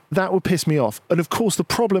 And that would piss me off. And of course, the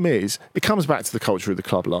problem is, it comes back to the culture of the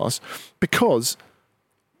club, Lars, because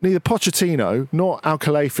neither Pochettino nor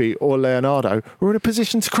Al-Khelaïfi or Leonardo were in a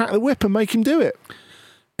position to crack the whip and make him do it.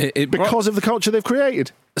 Because of the culture they've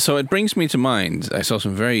created. So it brings me to mind, I saw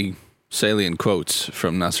some very salient quotes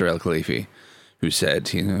from Nasser Al-Khelaïfi, who said,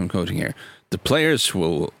 I'm quoting here, "The players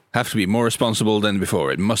will have to be more responsible than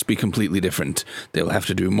before. It must be completely different. They'll have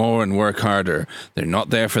to do more and work harder. They're not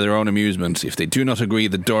there for their own amusement. If they do not agree,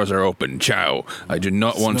 the doors are open. Ciao. I do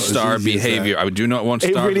not want star behavior. I do not want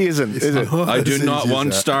star... It really isn't, is it? I do not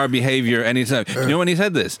want star behavior anytime." You know when he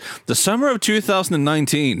said this? The summer of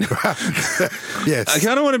 2019. Yes. I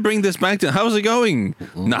kind of want to bring this back to... How's it going,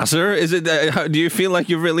 Nasser? Is it? Do you feel like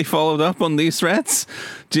you've really followed up on these threats?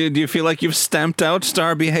 Do you feel like you've stamped out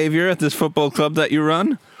star behavior at this football club that you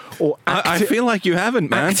run? Or I feel like you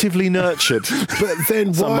haven't, man. Actively nurtured. But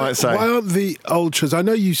then why aren't the ultras... I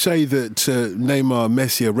know you say that Neymar and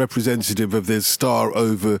Messi are representative of their star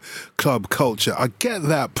over club culture. I get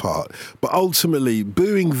that part. But ultimately,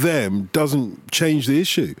 booing them doesn't change the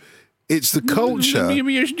issue. It's the culture.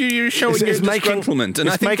 You're showing your disgruntlement. And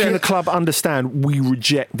it's making the club understand we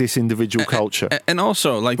reject this individual culture. And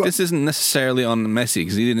also, this isn't necessarily on Messi,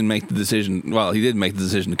 because he didn't make the decision. Well, he did make the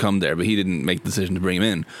decision to come there, but he didn't make the decision to bring him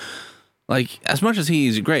in. As much as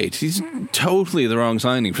he's great, he's totally the wrong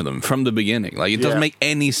signing for them from the beginning. It doesn't make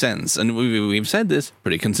any sense. And we've said this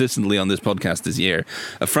pretty consistently on this podcast this year.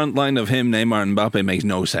 A front line of him, Neymar, and Mbappe makes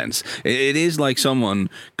no sense. It is like someone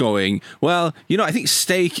going, well, I think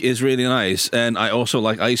steak is really nice, and I also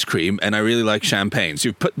like ice cream, and I really like champagne. So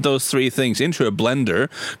you put those three things into a blender,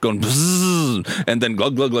 going bzzz, and then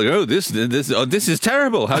glug, glug, glug. Oh, this is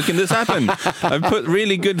terrible. How can this happen? I've put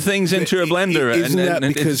really good things into a blender. Isn't that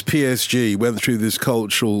because PSG went through this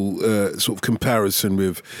cultural sort of comparison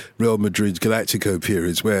with Real Madrid's Galactico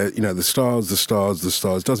periods where, the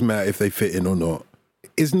stars, doesn't matter if they fit in or not.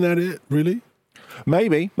 Isn't that it, really?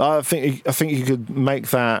 Maybe. I think you could make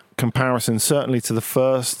that comparison certainly to the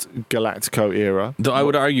first Galactico era. Though I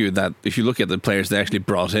would argue that if you look at the players they actually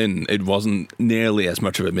brought in, it wasn't nearly as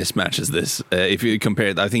much of a mismatch as this. If you compare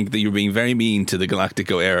it, I think that you're being very mean to the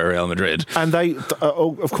Galactico era Real Madrid. And they,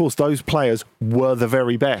 of course, those players were the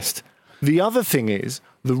very best. The other thing is,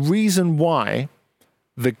 the reason why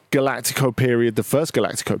the Galactico period, the first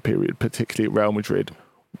Galactico period, particularly at Real Madrid,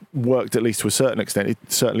 worked at least to a certain extent, it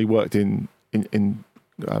certainly worked in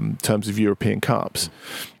terms of European Cups,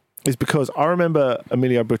 is because I remember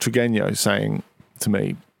Emilio Butragueño saying to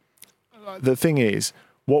me, the thing is,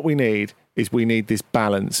 what we need is this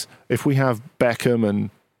balance. If we have Beckham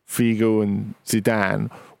and Figo and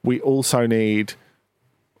Zidane, we also need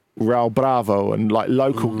Raul Bravo and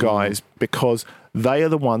local guys, because they are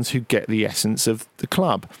the ones who get the essence of the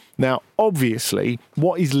club. Now, obviously,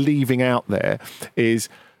 what he's leaving out there is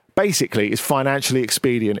basically it's financially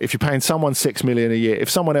expedient. If you're paying someone $6 million a year, if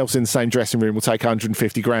someone else in the same dressing room will take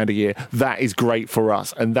 150 grand a year, that is great for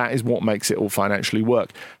us, and that is what makes it all financially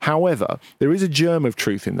work. However, there is a germ of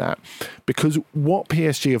truth in that, because what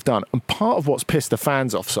PSG have done, and part of what's pissed the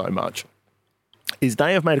fans off so much, is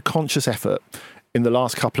they have made a conscious effort in the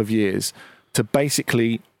last couple of years to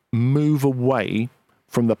basically move away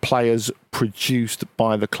from the players produced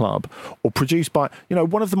by the club, or produced by,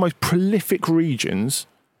 one of the most prolific regions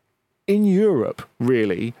in Europe,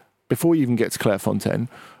 really, before you even get to Clairefontaine,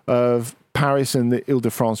 of Paris and the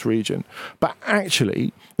Ile-de-France region. But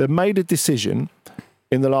actually, they've made a decision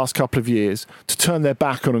in the last couple of years to turn their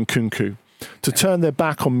back on Nkunku, to turn their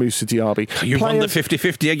back on Moussa Diaby. You won the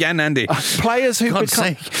 50-50 again, Andy. Players who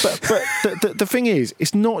become... But the thing is,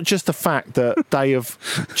 it's not just the fact that they have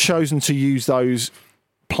chosen to use those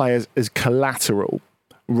players as collateral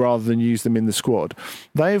rather than use them in the squad.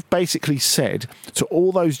 They have basically said to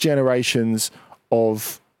all those generations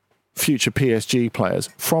of future PSG players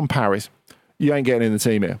from Paris, you ain't getting in the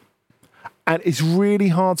team here. And it's really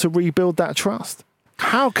hard to rebuild that trust.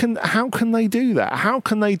 How can they do that? How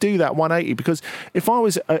can they do that 180? Because if I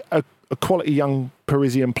was a quality young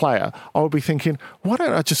Parisian player, I would be thinking, why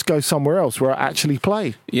don't I just go somewhere else where I actually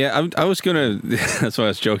play? Yeah, I was going to... That's why I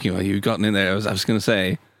was joking while you've gotten in there. I was going to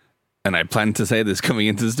say, and I plan to say this coming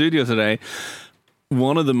into the studio today,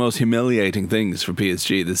 one of the most humiliating things for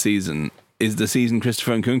PSG this season is the season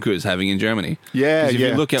Christopher Nkunku is having in Germany. Yeah, if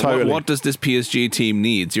you look at totally. what does this PSG team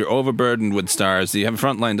need? You're overburdened with stars. You have a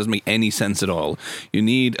front line doesn't make any sense at all. You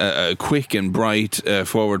need a quick and bright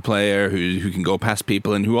forward player who can go past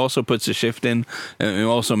people and who also puts a shift in, who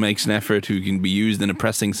also makes an effort, who can be used in a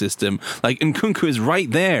pressing system. Like Nkunku is right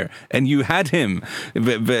there, and you had him,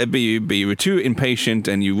 but you were too impatient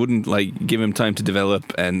and you wouldn't like give him time to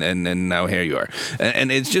develop, and now here you are.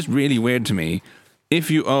 And it's just really weird to me. If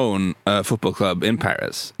you own a football club in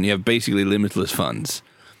Paris and you have basically limitless funds,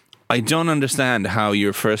 I don't understand how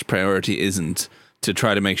your first priority isn't to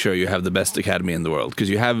try to make sure you have the best academy in the world, because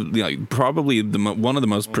you have probably one of the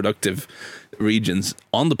most productive regions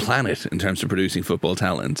on the planet in terms of producing football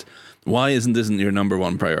talent. Why isn't this your number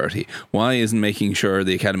one priority? Why isn't making sure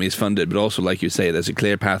the academy is funded, but also, like you say, there's a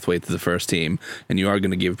clear pathway to the first team, and you are going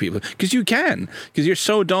to give people... Because you're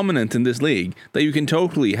so dominant in this league that you can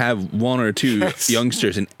totally have one or two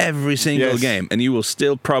youngsters in every single game, and you will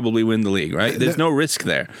still probably win the league, right? There's no risk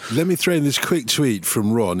there. Let me throw in this quick tweet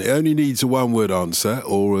from Ron. It only needs a one-word answer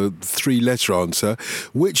or a three-letter answer.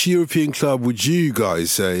 Which European club would you guys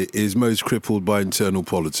say is most crippled by internal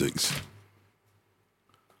politics?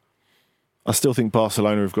 I still think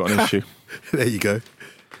Barcelona have got an issue. There you go.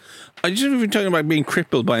 I just if you're talking about being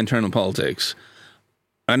crippled by internal politics.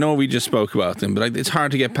 I know we just spoke about them, but it's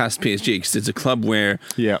hard to get past PSG because it's a club where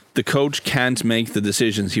the coach can't make the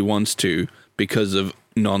decisions he wants to because of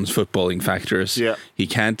non-footballing factors. Yeah. He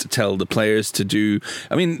can't tell the players to do...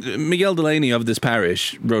 I mean, Miguel Delaney of this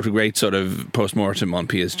parish wrote a great sort of post-mortem on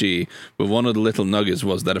PSG, but one of the little nuggets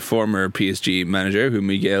was that a former PSG manager, who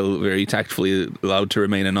Miguel very tactfully allowed to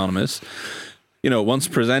remain anonymous, once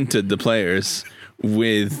presented the players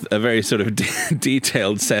with a very sort of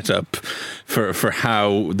detailed setup for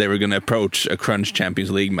how they were going to approach a crunch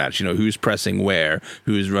Champions League match. Who's pressing where,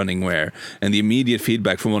 who's running where. And the immediate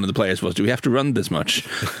feedback from one of the players was, do we have to run this much?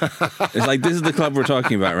 It's like, this is the club we're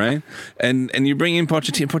talking about, right? And you bring in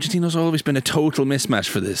Pochettino. Pochettino's always been a total mismatch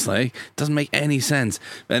for this. Like, doesn't make any sense.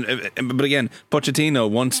 But again,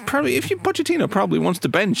 Pochettino probably wants to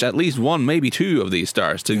bench at least one, maybe two of these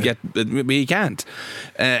stars to get, but he can't.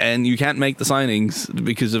 And you can't make the signings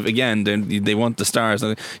because of, again, they want the stars.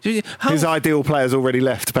 His ideal player's already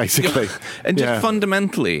left, basically. And just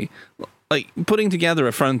fundamentally, like putting together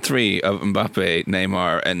a front three of Mbappe,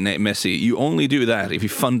 Neymar and Messi, you only do that if you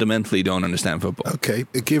fundamentally don't understand football. Okay,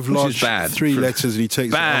 give Lodge three letters and he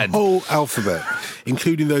takes the whole alphabet,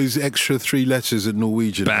 including those extra three letters at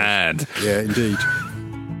Norwegian. Bad. Yeah, indeed.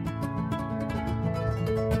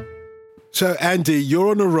 So, Andy, you're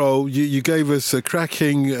on a roll. You gave us a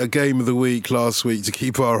cracking game of the week last week to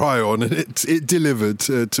keep our eye on, and it delivered,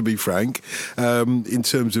 to be frank, in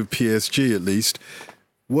terms of PSG at least.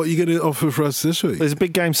 What are you going to offer for us this week? There's a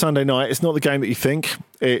big game Sunday night. It's not the game that you think.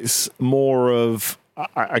 It's more of,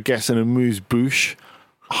 I guess, an amuse-bouche.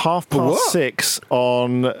 6:30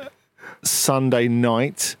 on Sunday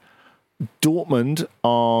night. Borussia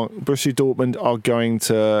Dortmund are going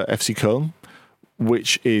to FC Köln,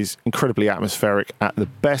 which is incredibly atmospheric at the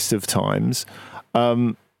best of times.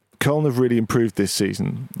 Köln have really improved this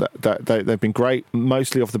season. They've been great,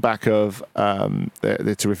 mostly off the back of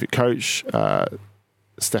their terrific coach,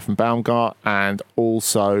 Stefan Baumgart, and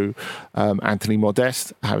also Anthony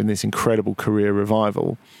Modeste having this incredible career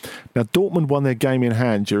revival. Now, Dortmund won their game in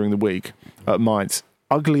hand during the week at Mainz.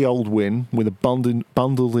 Ugly old win with a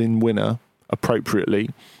bundled-in winner,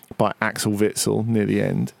 appropriately, by Axel Witsel near the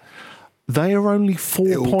end. They are only 4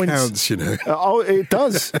 points. Counts, it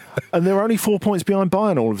does. And they're only 4 points behind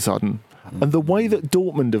Bayern all of a sudden. And the way that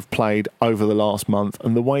Dortmund have played over the last month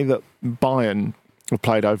and the way that Bayern have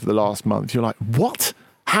played over the last month, you're like, what?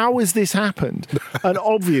 How has this happened? And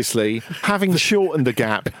obviously, having shortened the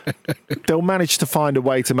gap, they'll manage to find a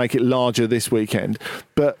way to make it larger this weekend.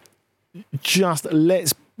 But just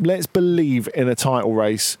let's believe in a title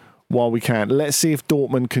race while we can. Let's see if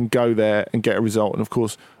Dortmund can go there and get a result. And of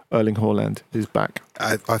course, Erling Haaland is back.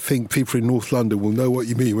 I think people in North London will know what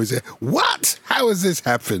you mean. What? How has this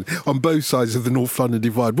happened? On both sides of the North London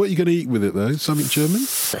divide. What are you going to eat with it, though? Something German?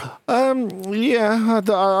 Yeah,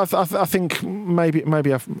 I think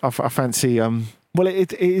maybe I fancy... well,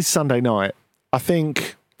 it is Sunday night. I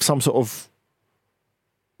think some sort of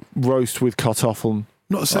roast with Kartoffeln.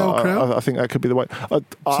 Not sauerkraut? I think that could be the way.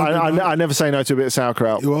 I never say no to a bit of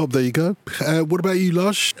sauerkraut. Well, there you go. What about you,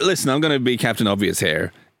 Lush? Listen, I'm going to be Captain Obvious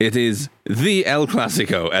here. It is the El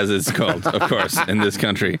Clasico, as it's called, of course, in this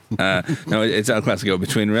country. No, it's El Clasico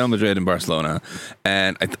between Real Madrid and Barcelona.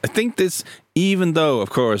 And I think this, even though, of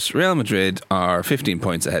course, Real Madrid are 15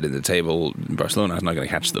 points ahead in the table, Barcelona is not going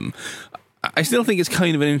to catch them. I still think it's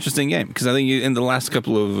kind of an interesting game because I think in the last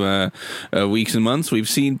couple of weeks and months we've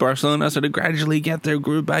seen Barcelona sort of gradually get their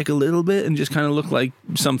groove back a little bit and just kind of look like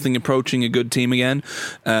something approaching a good team again.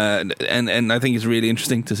 And I think it's really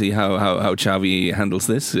interesting to see how Xavi handles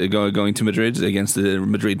this going to Madrid against the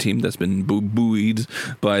Madrid team that's been buoyed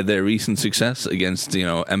by their recent success against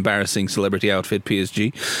embarrassing celebrity outfit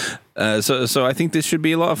PSG. So I think this should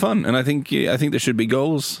be a lot of fun, and I think there should be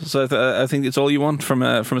goals. So I think it's all you want from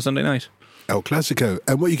a Sunday night. El Clasico.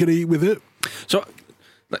 And what are you going to eat with it? So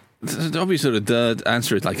obviously the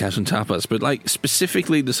answer is like cash and tapas, but like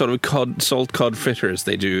specifically the sort of salt cod fritters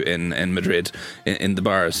they do in Madrid in the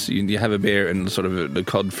bars. You have a beer and sort of the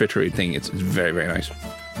cod frittery thing. It's very, very nice.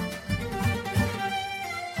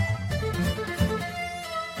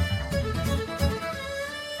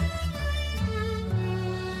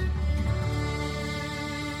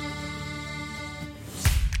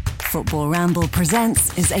 Football Ramble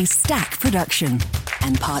Presents is a Stack production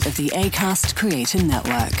and part of the Acast Creator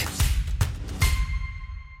Network.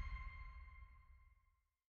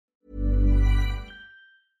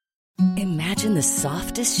 Imagine the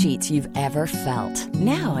softest sheets you've ever felt.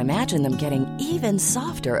 Now imagine them getting even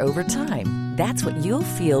softer over time. That's what you'll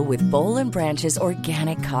feel with Boll & Branch's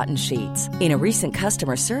organic cotton sheets. In a recent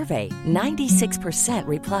customer survey, 96%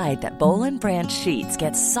 replied that Boll & Branch sheets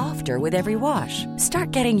get softer with every wash.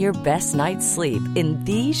 Start getting your best night's sleep in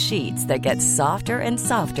these sheets that get softer and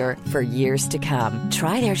softer for years to come.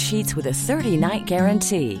 Try their sheets with a 30-night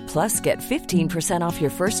guarantee. Plus, get 15% off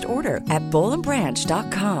your first order at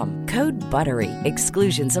bollandbranch.com. Code BUTTERY.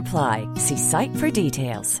 Exclusions apply. See site for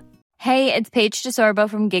details. Hey, it's Paige DeSorbo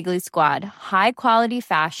from Giggly Squad. High quality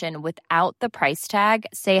fashion without the price tag.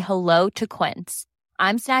 Say hello to Quince.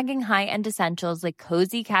 I'm snagging high-end essentials like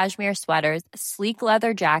cozy cashmere sweaters, sleek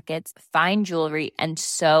leather jackets, fine jewelry, and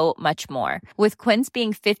so much more. With Quince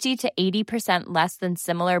being 50 to 80% less than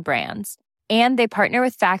similar brands. And they partner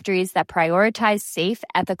with factories that prioritize safe,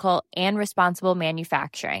 ethical, and responsible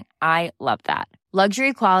manufacturing. I love that.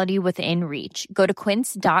 Luxury quality within reach. Go to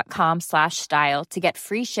quince.com/style to get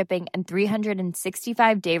free shipping and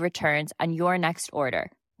 365-day returns on your next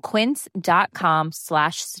order.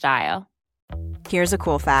 Quince.com/style. Here's a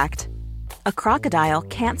cool fact. A crocodile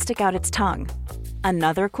can't stick out its tongue.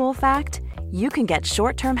 Another cool fact, you can get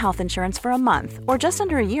short-term health insurance for a month or just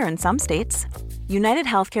under a year in some states. United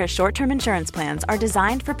Healthcare short-term insurance plans are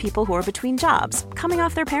designed for people who are between jobs, coming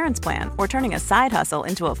off their parents' plan, or turning a side hustle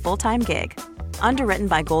into a full-time gig. Underwritten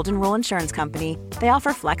by Golden Rule Insurance Company, they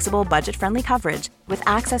offer flexible, budget-friendly coverage with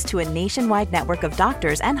access to a nationwide network of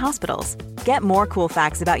doctors and hospitals. Get more cool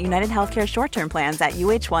facts about United Healthcare short-term plans at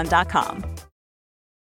uh1.com.